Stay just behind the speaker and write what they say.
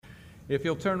If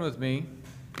you'll turn with me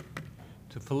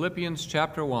to Philippians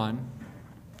chapter 1,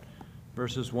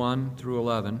 verses 1 through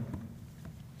 11.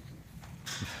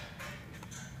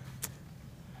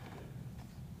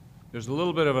 There's a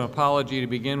little bit of an apology to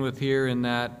begin with here in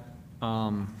that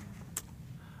I'm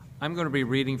going to be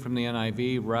reading from the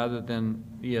NIV rather than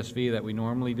ESV that we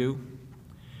normally do.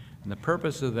 And the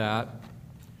purpose of that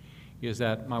is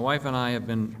that my wife and I have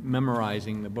been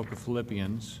memorizing the book of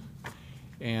Philippians,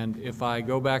 and if I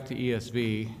go back to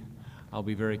ESV, I'll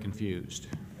be very confused.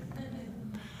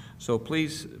 So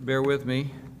please bear with me,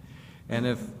 and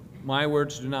if my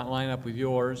words do not line up with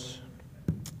yours,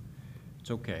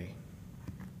 it's okay.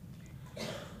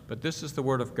 But this is the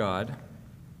Word of God,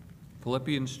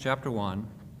 Philippians chapter 1,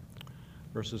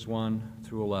 verses 1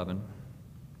 through 11.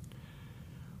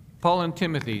 Paul and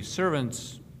Timothy,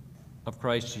 servants of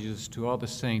Christ Jesus, to all the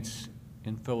saints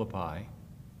in Philippi,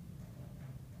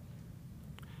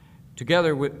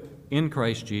 in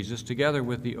Christ Jesus, together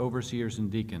with the overseers and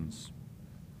deacons.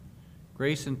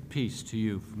 Grace and peace to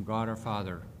you from God our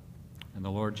Father and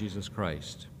the Lord Jesus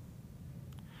Christ.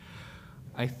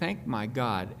 I thank my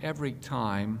God every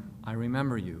time I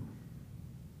remember you.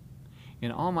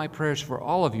 In all my prayers for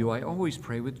all of you, I always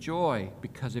pray with joy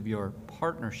because of your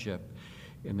partnership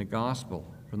in the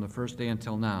gospel from the first day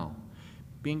until now,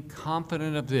 being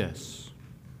confident of this,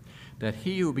 that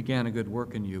he who began a good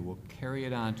work in you will carry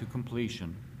it on to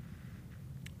completion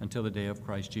until the day of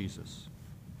Christ Jesus.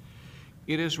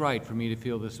 It is right for me to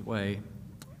feel this way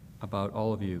about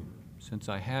all of you, since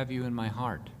I have you in my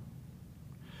heart.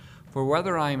 For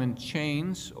whether I am in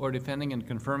chains or defending and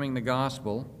confirming the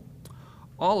gospel,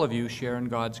 all of you share in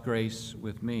God's grace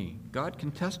with me. God can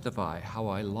testify how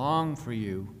I long for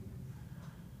you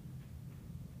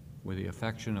with the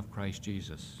affection of Christ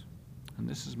Jesus. And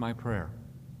this is my prayer,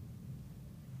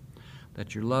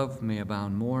 that your love may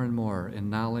abound more and more in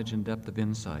knowledge and depth of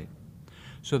insight,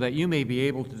 so that you may be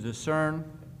able to discern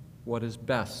what is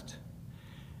best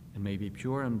and may be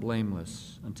pure and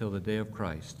blameless until the day of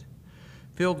Christ,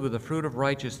 filled with the fruit of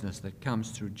righteousness that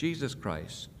comes through Jesus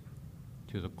Christ,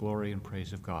 to the glory and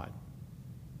praise of God.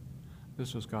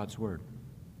 This was God's word.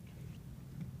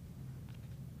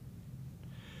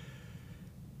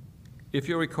 If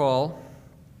you recall,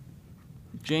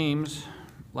 James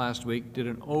last week did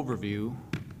an overview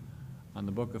on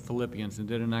the book of Philippians and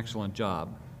did an excellent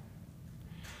job.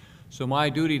 So my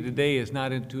duty today is not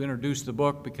to introduce the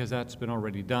book, because that's been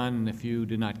already done, and if you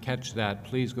did not catch that,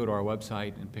 please go to our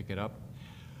website and pick it up.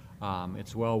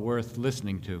 It's well worth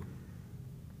listening to.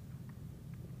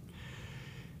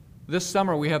 This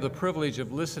summer we have the privilege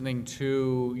of listening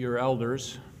to your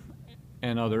elders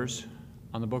and others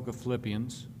on the book of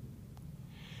Philippians.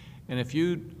 And if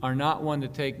you are not one to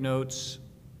take notes,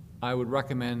 I would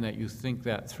recommend that you think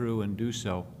that through and do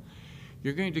so.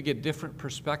 You're going to get different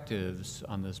perspectives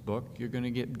on this book. You're going to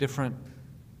get different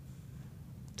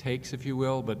takes, if you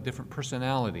will, but different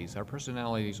personalities. Our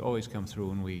personalities always come through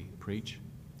when we preach.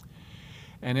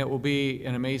 And it will be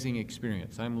an amazing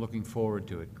experience. I'm looking forward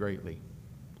to it greatly.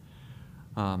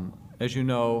 As you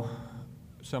know,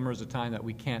 summer is a time that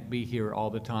we can't be here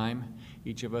all the time.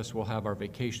 Each of us will have our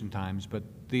vacation times, but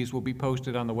these will be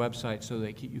posted on the website so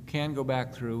that you can go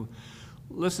back through,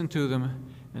 listen to them,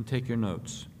 and take your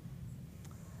notes.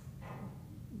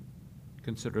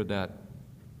 Consider that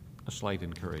a slight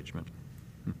encouragement.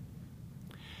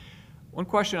 One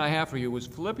question I have for you: was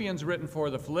Philippians written for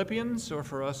the Philippians or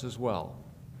for us as well?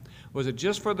 Was it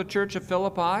just for the church of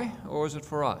Philippi, or was it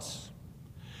for us?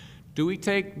 Do we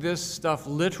take this stuff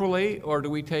literally, or do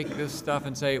we take this stuff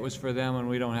and say it was for them and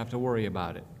we don't have to worry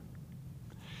about it?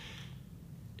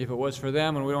 If it was for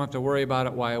them and we don't have to worry about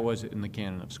it, why was it in the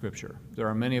canon of Scripture? There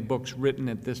are many books written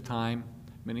at this time,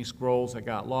 many scrolls that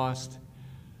got lost.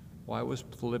 Why was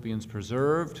Philippians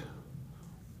preserved?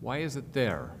 Why is it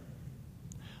there?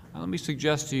 Now, let me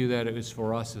suggest to you that it is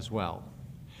for us as well.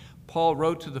 Paul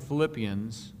wrote to the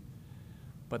Philippians,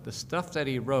 but the stuff that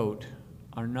he wrote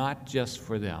are not just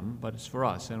for them, but it's for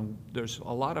us. And there's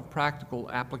a lot of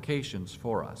practical applications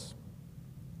for us.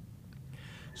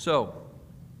 So,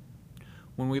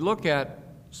 when we look at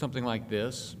something like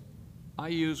this, I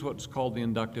use what's called the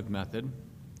inductive method.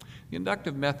 The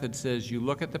inductive method says you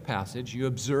look at the passage, you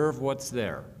observe what's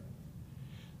there.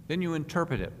 Then you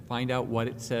interpret it, find out what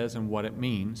it says and what it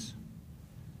means.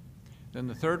 Then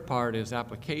the third part is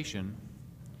application.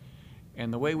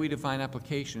 And the way we define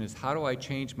application is, how do I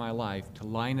change my life to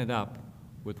line it up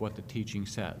with what the teaching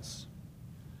says?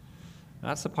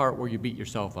 That's the part where you beat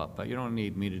yourself up, but you don't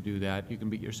need me to do that. You can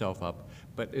beat yourself up.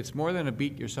 But it's more than a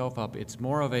beat yourself up. It's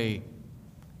more of a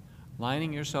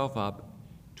lining yourself up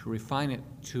to refine it,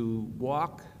 to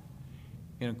walk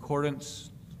in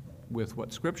accordance with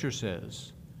what Scripture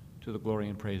says, to the glory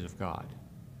and praise of God.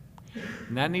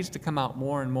 And that needs to come out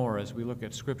more and more as we look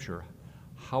at Scripture.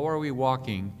 How are we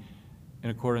walking in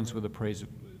accordance with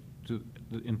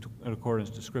in accordance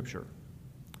to Scripture?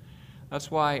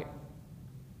 That's why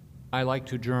I like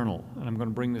to journal, and I'm going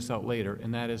to bring this out later,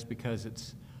 and that is because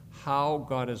it's how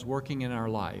God is working in our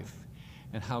life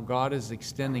and how God is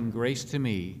extending grace to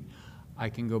me. I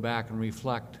can go back and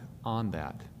reflect on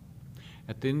that.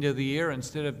 At the end of the year,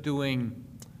 instead of doing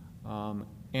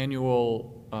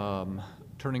annual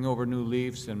turning over new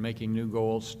leaves and making new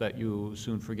goals that you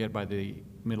soon forget by the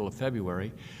middle of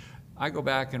February, I go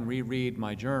back and reread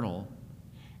my journal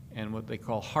and what they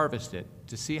call harvest it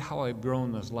to see how I've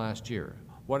grown this last year.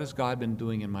 What has God been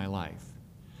doing in my life?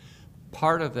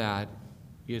 Part of that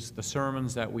is the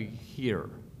sermons that we hear.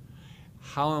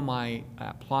 How am I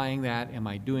applying that? Am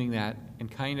I doing that? And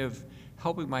kind of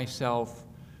helping myself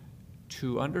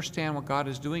to understand what God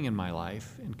is doing in my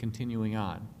life and continuing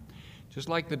on. Just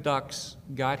like the ducks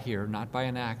got here, not by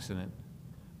an accident,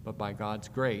 but by God's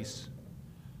grace,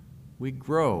 we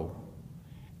grow,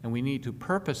 and we need to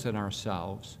purpose in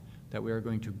ourselves that we are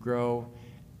going to grow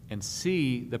and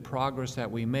see the progress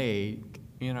that we make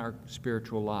in our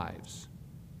spiritual lives.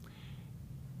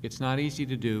 It's not easy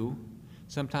to do.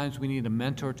 Sometimes we need a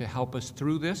mentor to help us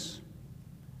through this,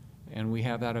 and we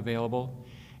have that available.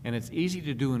 And it's easy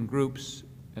to do in groups,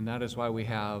 and that is why we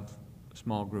have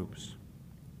small groups.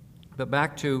 But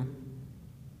back to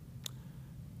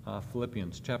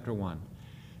Philippians chapter 1.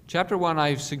 Chapter 1,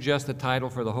 I suggest the title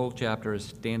for the whole chapter is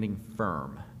Standing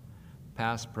Firm,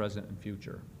 Past, Present, and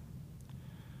Future.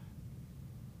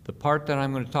 The part that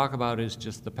I'm going to talk about is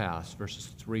just the past,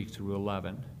 verses 3 through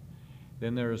 11.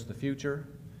 Then there is the future,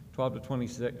 12 to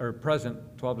 26, or present,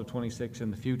 12 to 26,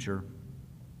 and the future,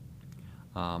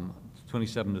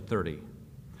 27 to 30.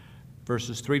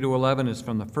 Verses 3 to 11 is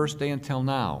from the first day until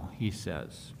now, he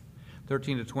says.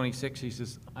 13 to 26, he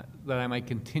says, that I might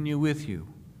continue with you.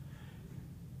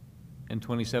 And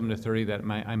 27 to 30, that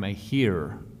I may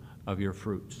hear of your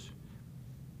fruits.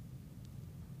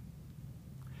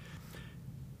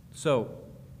 So,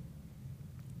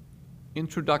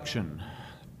 introduction,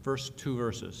 first two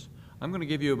verses. I'm going to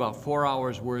give you about 4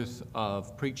 hours worth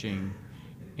of preaching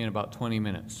in about 20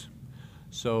 minutes.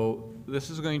 So this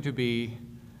is going to be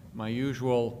my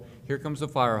usual, here comes the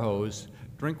fire hose,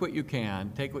 drink what you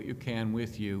can, take what you can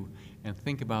with you, and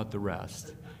think about the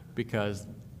rest. Because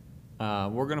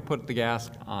we're going to put the gas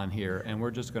on here, and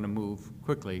we're just going to move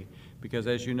quickly. Because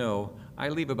as you know, I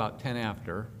leave about 10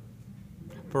 after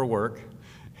for work.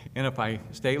 And if I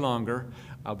stay longer,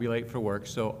 I'll be late for work.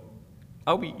 So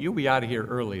you'll be out of here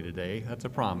early today. That's a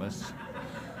promise.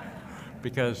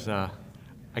 Because I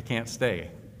can't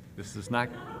stay. This is not,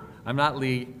 I'm not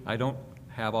Lee. I don't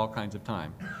have all kinds of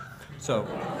time. So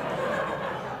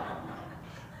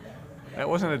that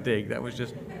wasn't a dig. That was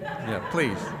just, yeah,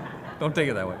 please, don't take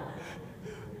it that way.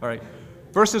 All right.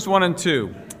 Verses 1 and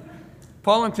 2.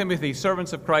 Paul and Timothy,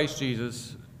 servants of Christ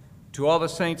Jesus, to all the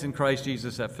saints in Christ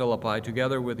Jesus at Philippi,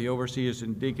 together with the overseers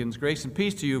and deacons, grace and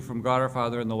peace to you from God our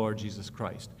Father and the Lord Jesus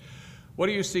Christ. What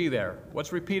do you see there?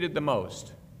 What's repeated the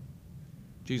most?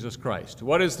 Jesus Christ.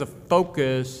 What is the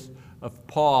focus of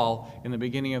Paul in the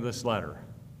beginning of this letter?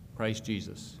 Christ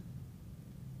Jesus.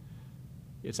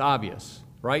 It's obvious,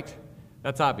 right?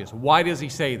 That's obvious. Why does he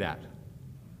say that?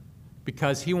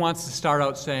 Because he wants to start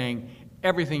out saying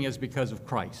everything is because of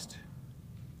Christ.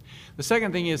 The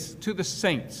second thing is to the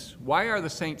saints. Why are the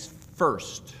saints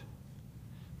first?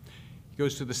 He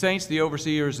goes to the saints, the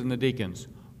overseers, and the deacons.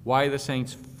 Why the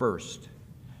saints first?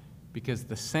 Because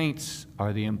the saints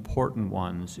are the important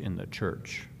ones in the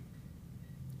church.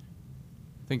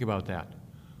 Think about that.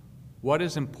 What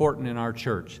is important in our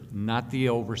church? Not the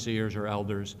overseers or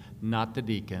elders, not the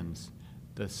deacons,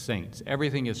 the saints.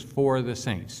 Everything is for the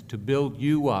saints, to build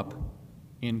you up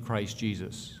in Christ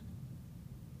Jesus.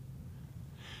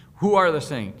 Who are the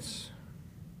saints?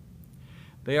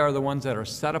 They are the ones that are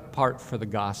set apart for the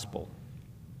gospel.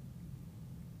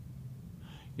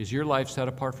 Is your life set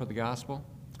apart for the gospel?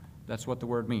 That's what the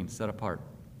word means, set apart.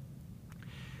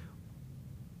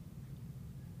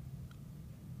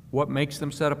 What makes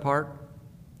them set apart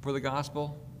for the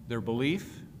gospel? Their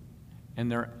belief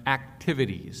and their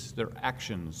activities, their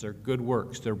actions, their good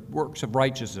works, their works of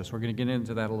righteousness. We're going to get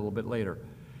into that a little bit later.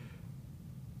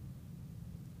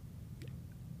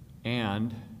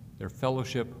 And their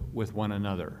fellowship with one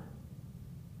another.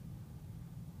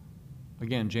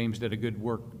 Again, James did a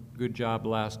good job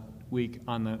last week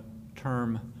on the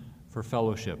term for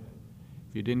fellowship.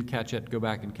 If you didn't catch it, go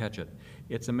back and catch it.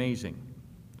 It's amazing.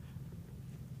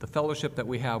 The fellowship that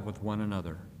we have with one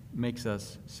another. makes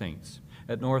us saints.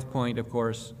 At North Point, of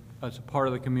course, as a part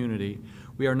of the community,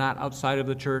 we are not outside of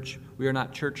the church. We are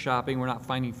not church shopping. We're not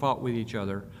finding fault with each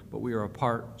other, but we are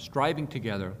apart, striving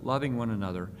together, loving one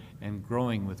another, and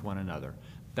growing with one another.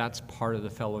 That's part of the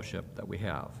fellowship that we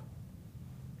have.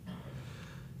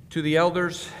 To the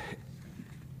elders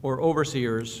or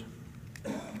overseers,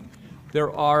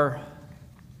 there are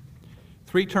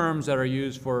three terms that are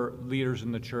used for leaders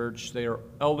in the church. They are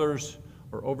elders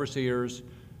or overseers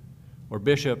or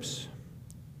bishops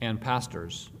and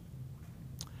pastors.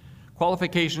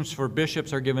 Qualifications for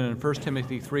bishops are given in 1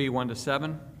 Timothy 3,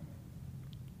 1-7.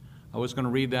 I was going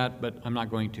to read that, but I'm not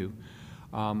going to.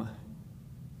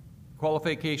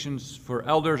 Qualifications for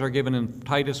elders are given in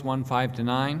Titus 1,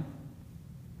 5-9.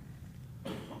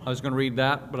 I was going to read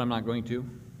that, but I'm not going to.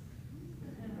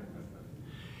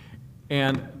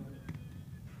 And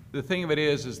the thing of it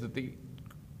is that the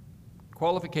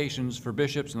qualifications for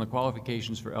bishops and the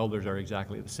qualifications for elders are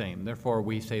exactly the same. Therefore,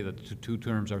 we say that the two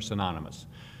terms are synonymous,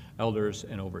 elders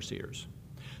and overseers.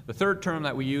 The third term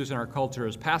that we use in our culture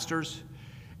is pastors,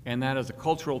 and that is a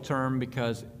cultural term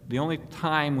because the only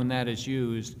time when that is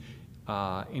used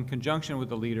in conjunction with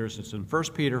the leaders is in 1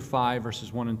 Peter 5,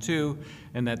 verses 1 and 2,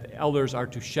 and that the elders are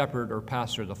to shepherd or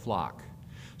pastor the flock.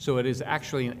 So it is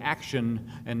actually an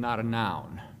action and not a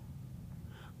noun.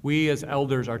 We as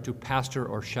elders are to pastor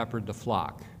or shepherd the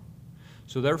flock.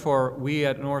 So therefore, we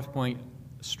at North Point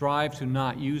strive to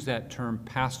not use that term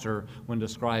pastor when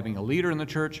describing a leader in the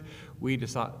church. We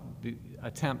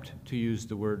attempt to use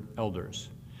the word elders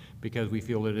because we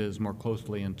feel it is more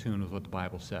closely in tune with what the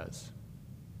Bible says.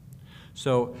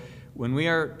 So when we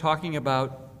are talking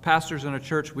about pastors in a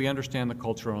church, we understand the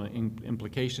cultural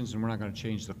implications, and we're not going to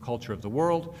change the culture of the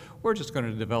world. We're just going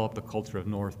to develop the culture of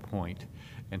North Point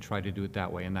and try to do it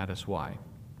that way, and that is why.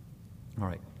 All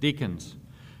right, deacons.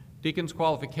 Deacons'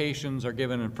 qualifications are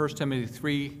given in 1 Timothy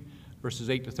 3, verses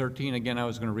 8-13. Again, I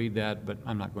was going to read that, but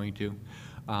I'm not going to.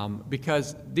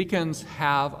 Because deacons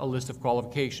have a list of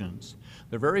qualifications.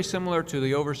 They're very similar to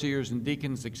the overseers and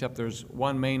deacons, except there's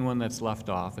one main one that's left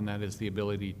off, and that is the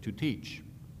ability to teach.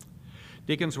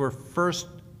 Deacons were first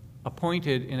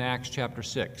appointed in Acts chapter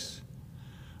 6.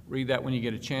 Read that when you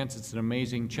get a chance. It's an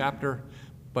amazing chapter.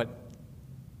 But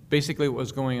basically what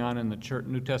was going on in the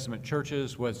New Testament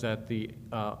churches was that the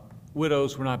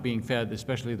widows were not being fed,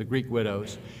 especially the Greek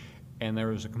widows. And there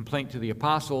was a complaint to the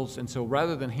apostles. And so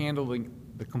rather than handling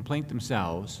the complaint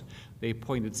themselves, they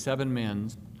appointed 7 men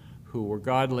who were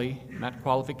godly, met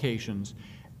qualifications,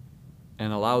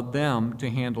 and allowed them to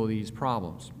handle these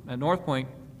problems. At North Point,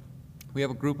 we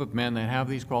have a group of men that have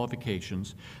these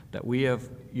qualifications that we have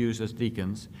used as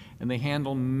deacons, and they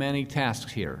handle many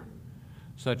tasks here,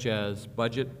 such as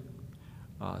budget,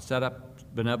 setup,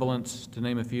 benevolence, to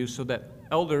name a few, so that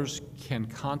elders can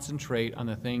concentrate on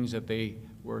the things that they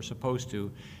were supposed to.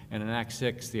 And in Acts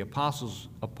 6, the apostles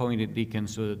appointed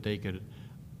deacons so that they could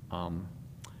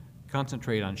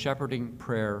concentrate on shepherding,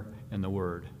 prayer, and the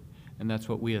word. And that's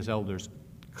what we as elders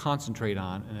concentrate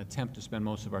on and attempt to spend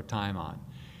most of our time on.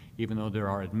 Even though there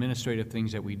are administrative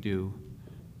things that we do,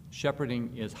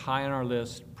 shepherding is high on our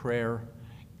list. Prayer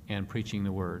and preaching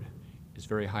the word is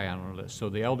very high on our list. So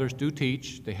the elders do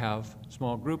teach. They have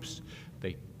small groups.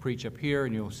 They preach up here,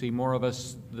 and you'll see more of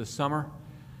us this summer.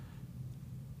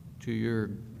 To your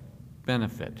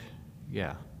benefit.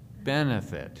 Yeah,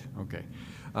 benefit. Okay.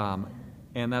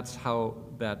 And that's how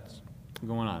that's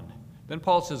going on. Then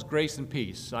Paul says grace and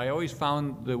peace. I always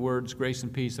found the words grace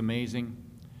and peace amazing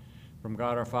from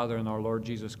God our Father and our Lord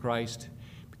Jesus Christ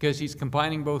because he's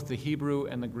combining both the Hebrew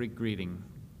and the Greek greeting.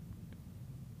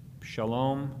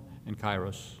 Shalom and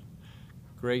kairos.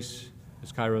 Grace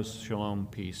is kairos, shalom,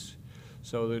 peace.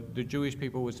 So the Jewish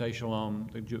people would say shalom,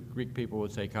 the Greek people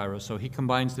would say kairos. So he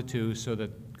combines the two so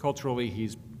that culturally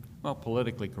he's, well,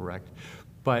 politically correct.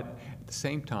 But at the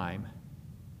same time,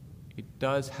 it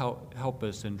does help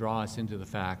us and draw us into the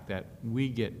fact that we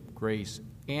get grace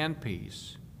and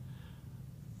peace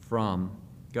from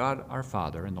God our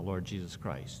Father and the Lord Jesus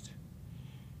Christ.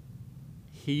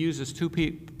 He uses two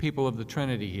people of the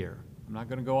Trinity here. I'm not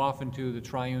going to go off into the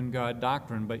triune God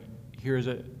doctrine, but here's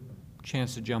a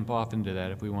chance to jump off into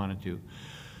that if we wanted to.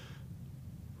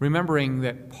 Remembering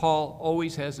that Paul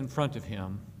always has in front of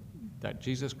him that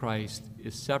Jesus Christ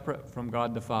is separate from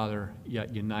God the Father,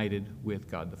 yet united with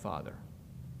God the Father.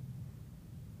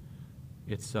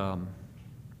 It's a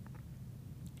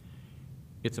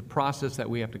process that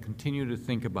we have to continue to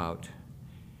think about,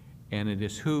 and it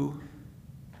is who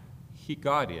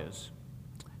God is,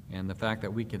 and the fact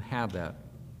that we can have that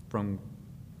from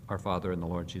our Father and the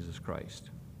Lord Jesus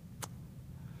Christ.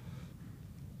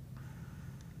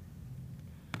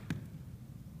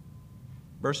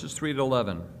 Verses 3 to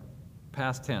 11,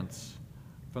 past tense,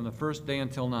 from the first day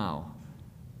until now.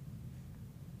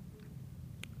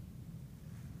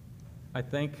 I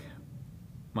thank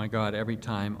my God every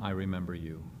time I remember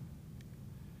you.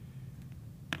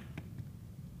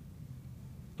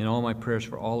 In all my prayers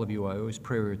for all of you, I always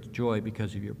pray with joy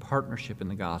because of your partnership in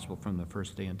the gospel from the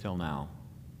first day until now.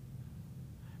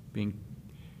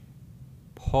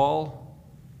 Paul,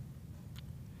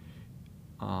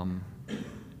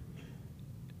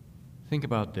 think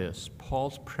about this.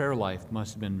 Paul's prayer life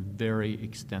must have been very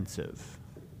extensive.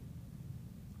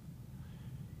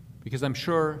 Because I'm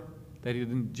sure that he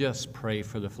didn't just pray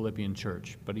for the Philippian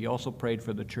church, but he also prayed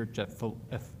for the church at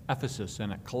Ephesus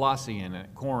and at Colossae and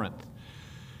at Corinth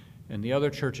and the other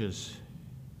churches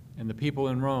and the people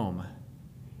in Rome.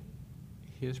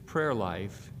 His prayer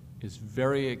life is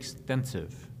very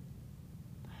extensive.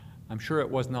 I'm sure it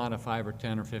was not a 5 or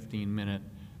 10 or 15-minute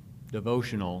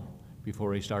devotional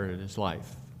before he started his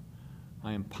life.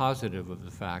 I am positive of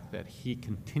the fact that he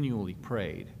continually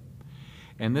prayed.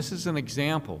 And this is an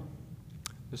example.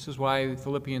 This is why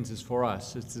Philippians is for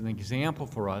us. It's an example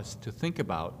for us to think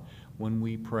about when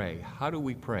we pray. How do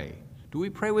we pray? Do we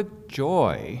pray with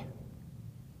joy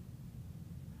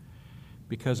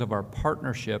because of our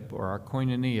partnership or our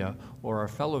koinonia or our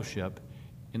fellowship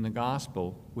in the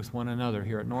gospel with one another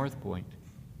here at North Point?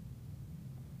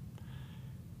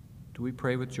 Do we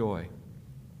pray with joy?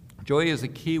 Joy is a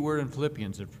key word in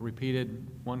Philippians. It's repeated,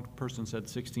 one person said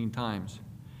 16 times.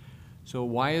 So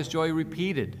why is joy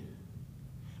repeated?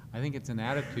 I think it's an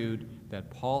attitude that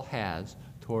Paul has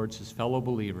towards his fellow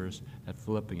believers at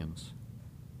Philippians.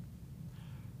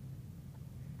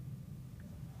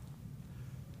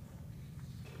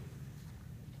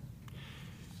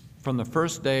 From the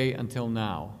first day until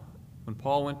now, when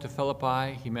Paul went to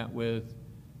Philippi, he met with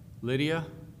Lydia,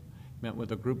 met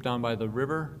with a group down by the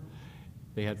river.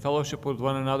 They had fellowship with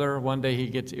one another. One day he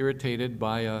gets irritated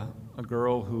by a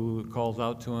girl who calls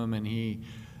out to him, and he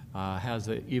has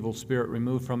the evil spirit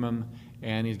removed from him,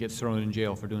 and he gets thrown in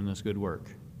jail for doing this good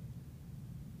work.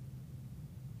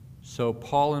 So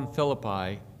Paul in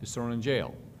Philippi is thrown in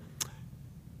jail.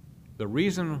 The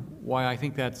reason why I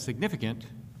think that's significant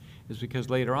is because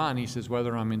later on he says,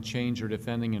 whether I'm in chains or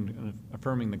defending and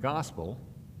affirming the gospel,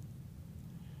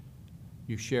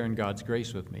 you share in God's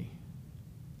grace with me.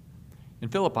 In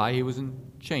Philippi, he was in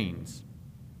chains.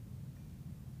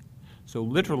 So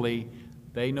literally,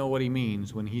 they know what he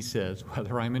means when he says,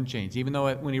 whether I'm in chains. Even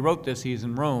though when he wrote this, he's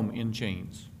in Rome in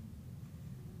chains.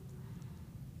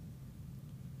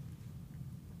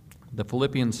 The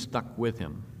Philippians stuck with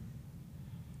him.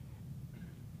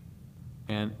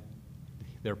 And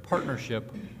their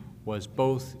partnership was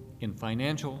both in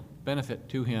financial benefit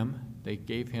to him. They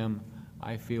gave him,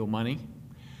 I feel, money.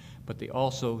 But they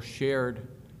also shared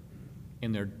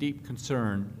in their deep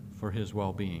concern for his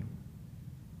well-being.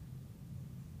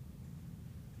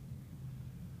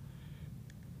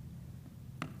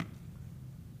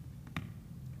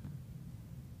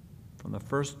 From the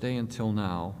first day until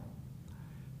now,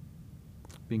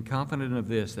 being confident of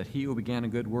this, that he who began a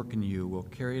good work in you will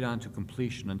carry it on to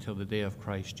completion until the day of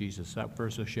Christ Jesus. That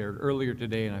verse was shared earlier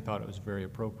today, and I thought it was very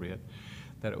appropriate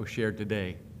that it was shared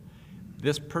today.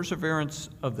 This perseverance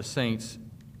of the saints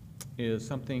is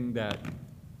something that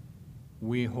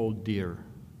we hold dear.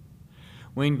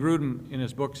 Wayne Grudem, in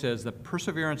his book, says the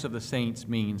perseverance of the saints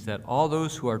means that all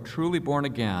those who are truly born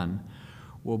again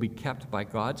will be kept by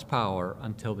God's power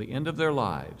until the end of their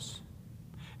lives,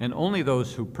 and only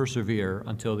those who persevere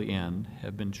until the end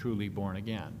have been truly born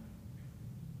again.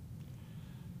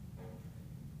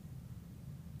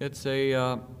 It's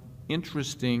a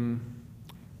interesting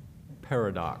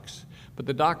paradox, but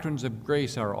the doctrines of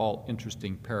grace are all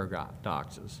interesting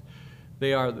paradoxes.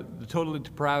 They are the total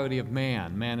depravity of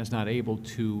man. Man is not able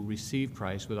to receive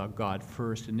Christ without God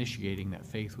first initiating that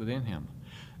faith within him.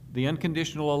 The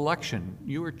unconditional election.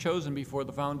 You were chosen before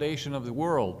the foundation of the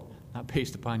world, not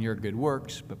based upon your good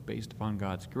works, but based upon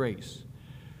God's grace.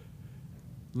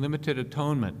 Limited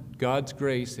atonement. God's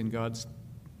grace and God's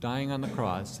dying on the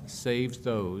cross saves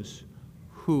those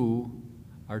who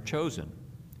are chosen.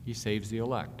 He saves the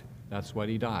elect. That's what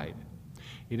he died.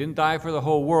 He didn't die for the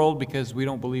whole world because we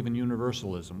don't believe in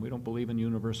universalism. We don't believe in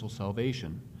universal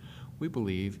salvation. We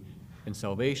believe in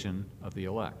salvation of the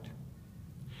elect.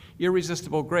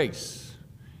 Irresistible grace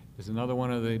is another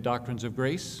one of the doctrines of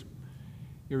grace.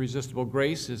 Irresistible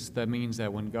grace that means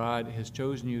that when God has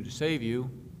chosen you to save you,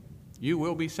 you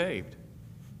will be saved.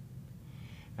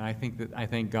 And I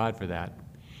thank God for that,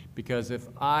 because if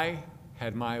I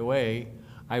had my way,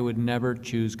 I would never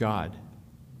choose God.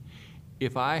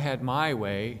 If I had my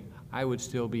way, I would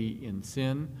still be in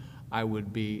sin. I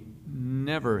would be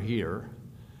never here,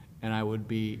 and I would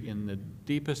be in the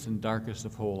deepest and darkest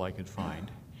of hole I could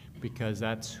find, because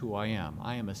that's who I am.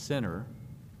 I am a sinner.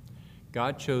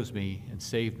 God chose me and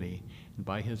saved me, and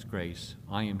by his grace,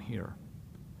 I am here.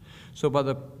 So by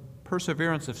the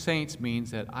perseverance of saints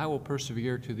means that I will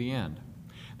persevere to the end.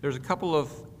 There's a couple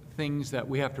of things that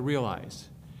we have to realize.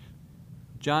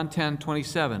 John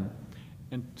 10:27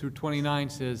 and through 29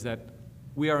 says that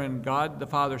we are in God the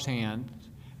Father's hand,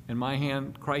 and my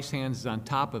hand, Christ's hand, is on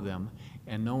top of them,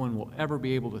 and no one will ever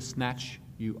be able to snatch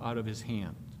you out of his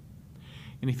hand.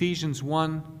 In Ephesians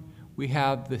 1, we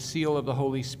have the seal of the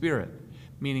Holy Spirit,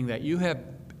 meaning that you have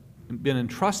been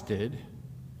entrusted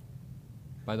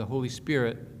by the Holy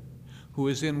Spirit, who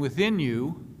is within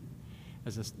you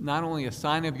as not only a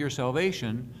sign of your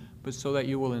salvation, but so that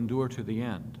you will endure to the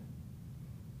end.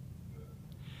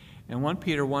 And 1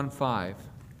 Peter 1:5,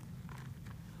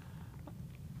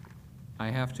 I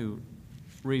have to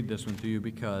read this one to you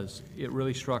because it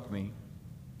really struck me.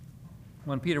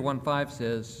 1 Peter 1:5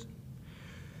 says,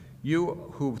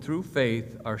 "You who through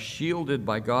faith are shielded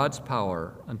by God's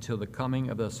power until the coming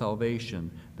of the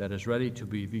salvation that is ready to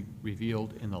be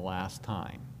revealed in the last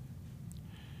time."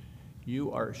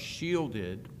 You are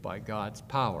shielded by God's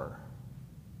power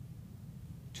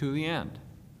to the end.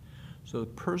 So the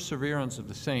perseverance of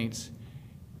the saints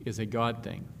is a God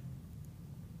thing.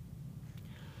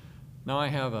 Now I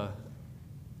have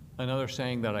another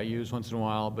saying that I use once in a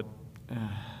while, but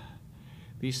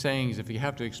these sayings, if you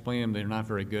have to explain them, they're not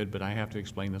very good, but I have to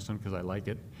explain this one because I like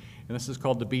it. And this is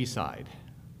called the B-side.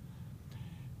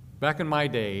 Back in my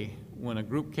day, when a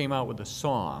group came out with a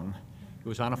song, it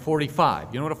was on a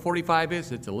 45. You know what a 45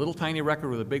 is? It's a little tiny record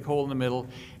with a big hole in the middle,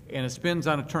 and it spins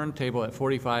on a turntable at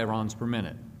 45 rounds per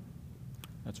minute.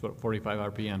 That's what 45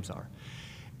 RPMs are.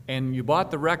 And you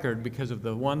bought the record because of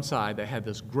the one side that had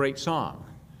this great song.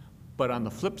 But on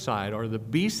the flip side, or the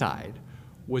B-side,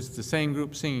 was the same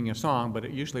group singing a song, but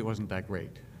it usually wasn't that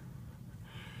great.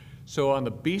 So on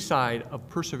the B-side of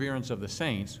perseverance of the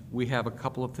saints, we have a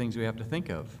couple of things we have to think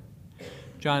of.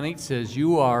 John 8 says,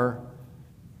 "You are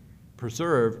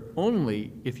preserved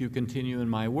only if you continue in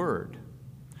my word.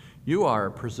 You are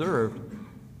preserved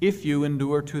if you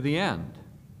endure to the end."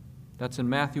 That's in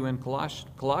Matthew, and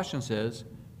Colossians says,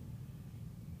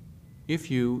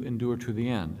 "If you endure to the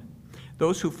end."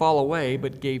 Those who fall away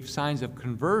but gave signs of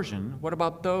conversion, what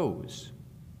about those?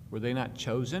 Were they not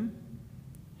chosen?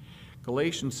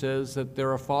 Galatians says that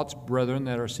there are false brethren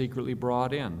that are secretly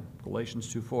brought in.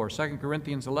 Galatians 2:4. 2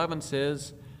 Corinthians 11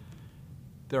 says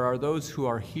there are those who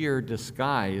are here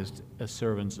disguised as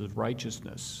servants of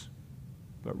righteousness,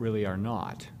 but really are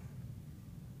not.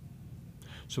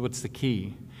 So what's the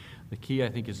key? The key, I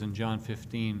think, is in John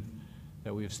 15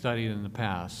 that we have studied in the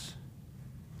past,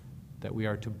 that we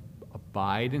are to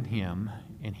abide in him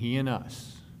and he in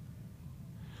us.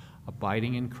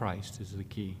 Abiding in Christ is the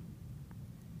key.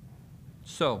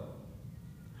 So,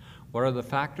 what are the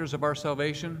factors of our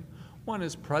salvation? One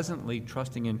is presently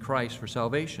trusting in Christ for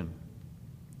salvation.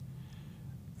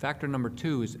 Factor number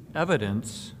 2 is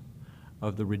evidence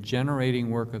of the regenerating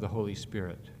work of the Holy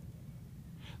Spirit.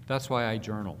 That's why I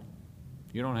journal.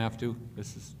 You don't have to.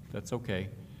 That's okay.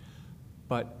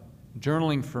 But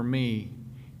journaling for me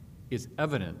is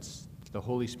evidence that the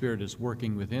Holy Spirit is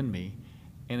working within me,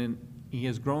 and he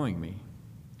is growing me.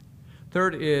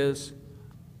 Third is,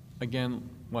 again,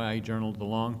 why I journaled, the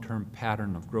long-term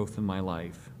pattern of growth in my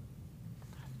life.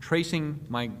 Tracing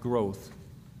my growth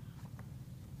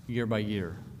year by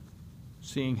year,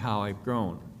 seeing how I've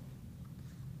grown.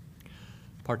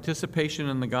 Participation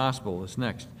in the gospel is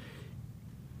next.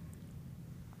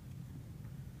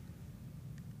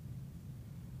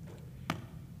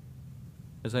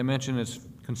 As I mentioned, it's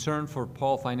concern for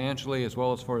Paul financially as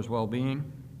well as for his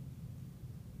well-being.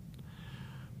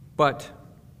 But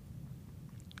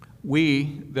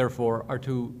we, therefore, are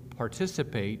to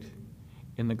participate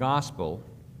in the gospel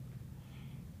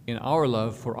in our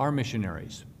love for our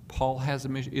missionaries. Paul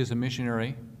is a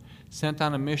missionary sent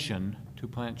on a mission to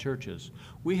plant churches.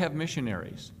 We have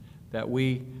missionaries that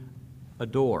we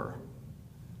adore.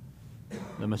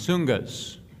 The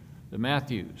Masungas, the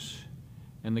Matthews,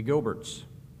 and the Gilberts.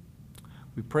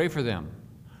 We pray for them.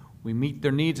 We meet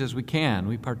their needs as we can.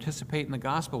 We participate in the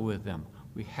gospel with them.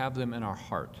 We have them in our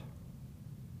heart.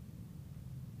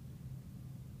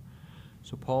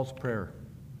 So Paul's prayer.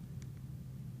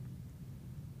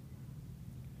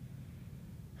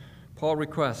 Paul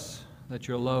requests that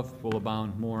your love will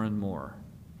abound more and more.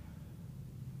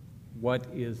 What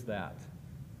is that?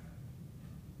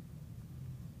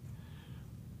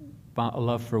 A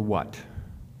love for what?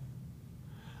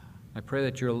 I pray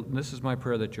that this is my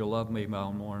prayer, that you'll love me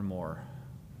more and more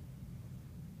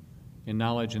in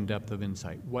knowledge and depth of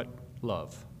insight. What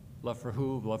love? Love for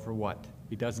who? Love for what?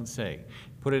 He doesn't say.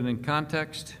 Put it in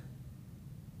context.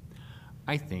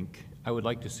 I think I would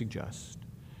like to suggest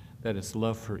that it's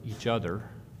love for each other,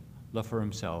 love for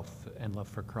himself, and love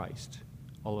for Christ.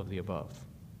 All of the above.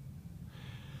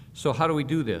 So how do we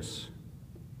do this?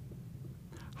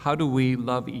 How do we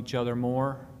love each other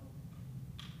more?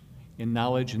 In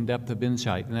knowledge and depth of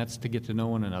insight, and that's to get to know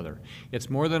one another. It's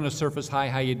more than a surface, hi,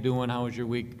 how you doing, how was your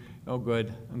week? Oh,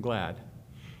 good, I'm glad.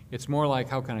 It's more like,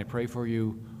 how can I pray for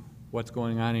you? What's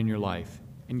going on in your life?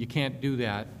 And you can't do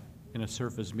that in a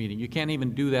surface meeting. You can't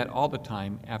even do that all the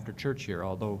time after church here,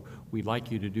 although we'd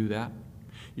like you to do that.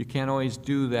 You can't always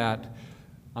do that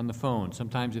on the phone.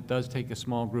 Sometimes it does take a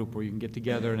small group where you can get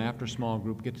together and after a small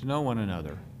group get to know one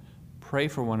another. Pray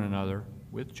for one another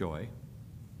with joy,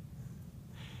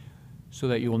 so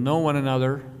that you will know one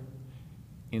another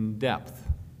in depth,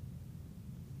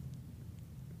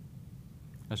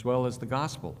 as well as the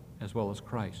gospel, as well as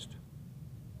Christ.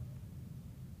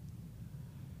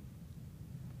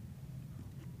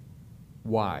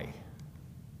 Why?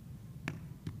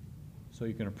 So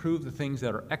you can approve the things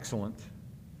that are excellent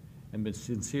and be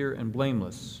sincere and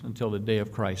blameless until the day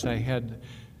of Christ. I had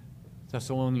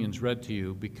Thessalonians read to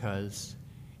you because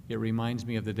it reminds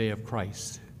me of the day of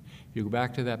Christ. If you go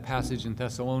back to that passage in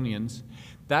Thessalonians,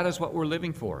 that is what we're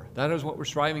living for. That is what we're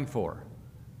striving for.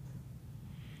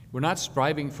 We're not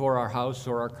striving for our house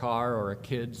or our car or our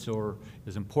kids, or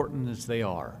as important as they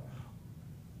are.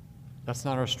 That's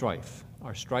not our strife.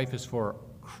 Our strife is for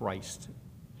Christ.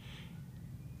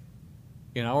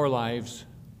 In our lives,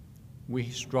 we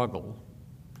struggle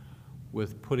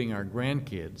with putting our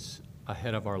grandkids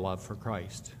ahead of our love for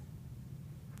Christ.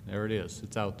 There it is.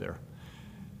 It's out there.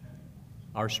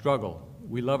 Our struggle.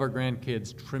 We love our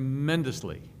grandkids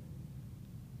tremendously.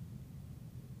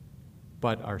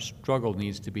 But our struggle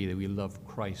needs to be that we love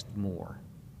Christ more.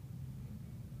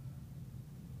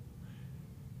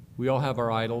 We all have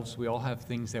our idols. We all have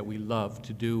things that we love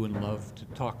to do and love to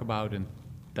talk about, and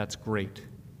that's great.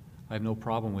 I have no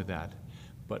problem with that.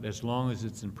 But as long as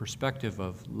it's in perspective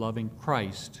of loving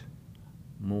Christ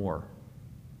more,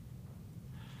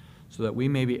 so that we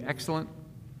may be excellent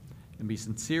and be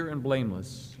sincere and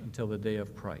blameless until the day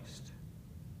of Christ.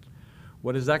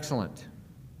 What is excellent?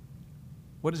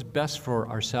 What is best for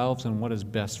ourselves and what is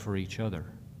best for each other?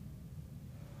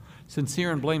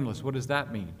 Sincere and blameless, what does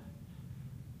that mean?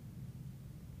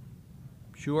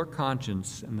 Pure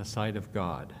conscience in the sight of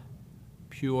God,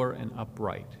 pure and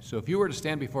upright. So if you were to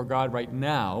stand before God right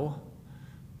now,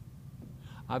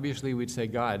 obviously we'd say,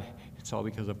 God, it's all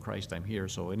because of Christ I'm here,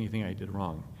 so anything I did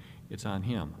wrong, it's on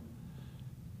him.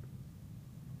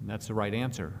 And that's the right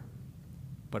answer.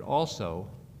 But also,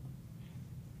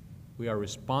 we are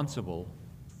responsible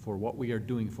for what we are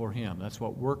doing for him. That's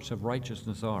what works of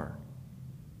righteousness are,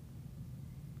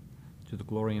 to the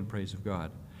glory and praise of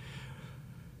God.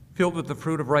 Filled with the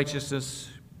fruit of righteousness,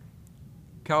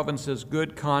 Calvin says,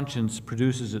 good conscience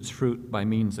produces its fruit by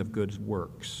means of good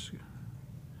works.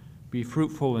 Be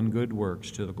fruitful in good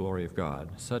works to the glory of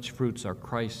God. Such fruits are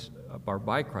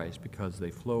by Christ because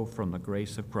they flow from the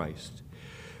grace of Christ.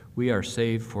 We are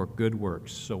saved for good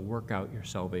works, so work out your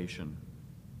salvation.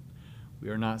 We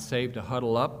are not saved to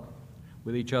huddle up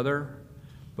with each other,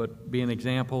 but be an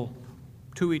example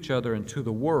to each other and to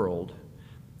the world,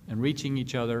 and reaching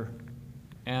each other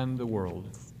and the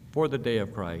world for the day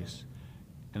of Christ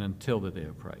and until the day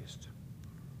of Christ.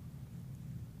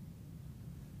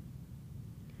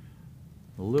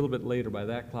 A little bit later by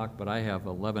that clock, but I have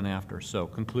 11 after, so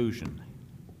conclusion.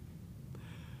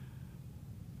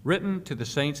 Written to the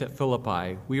saints at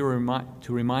Philippi, we were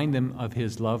to remind them of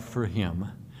his love for him,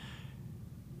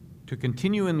 to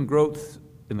continue in growth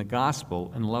in the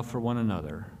gospel and love for one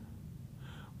another.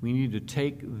 We need to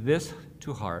take this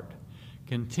to heart,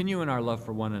 continue in our love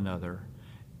for one another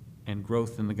and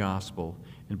growth in the gospel,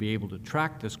 and be able to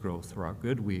track this growth through our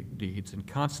good deeds and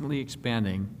constantly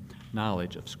expanding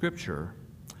knowledge of Scripture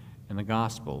and the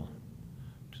gospel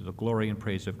to the glory and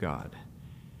praise of God.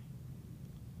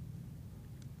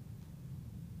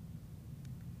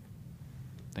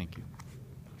 Thank you.